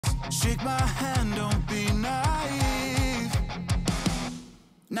Shake my hand, don't be naive.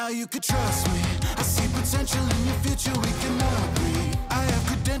 Now you could trust me, I see potential in your future, we can agree. I have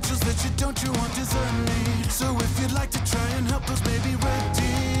credentials that you don't, you won't desert me. So if you'd like to try and help us, baby,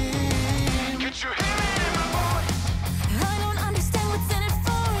 ready.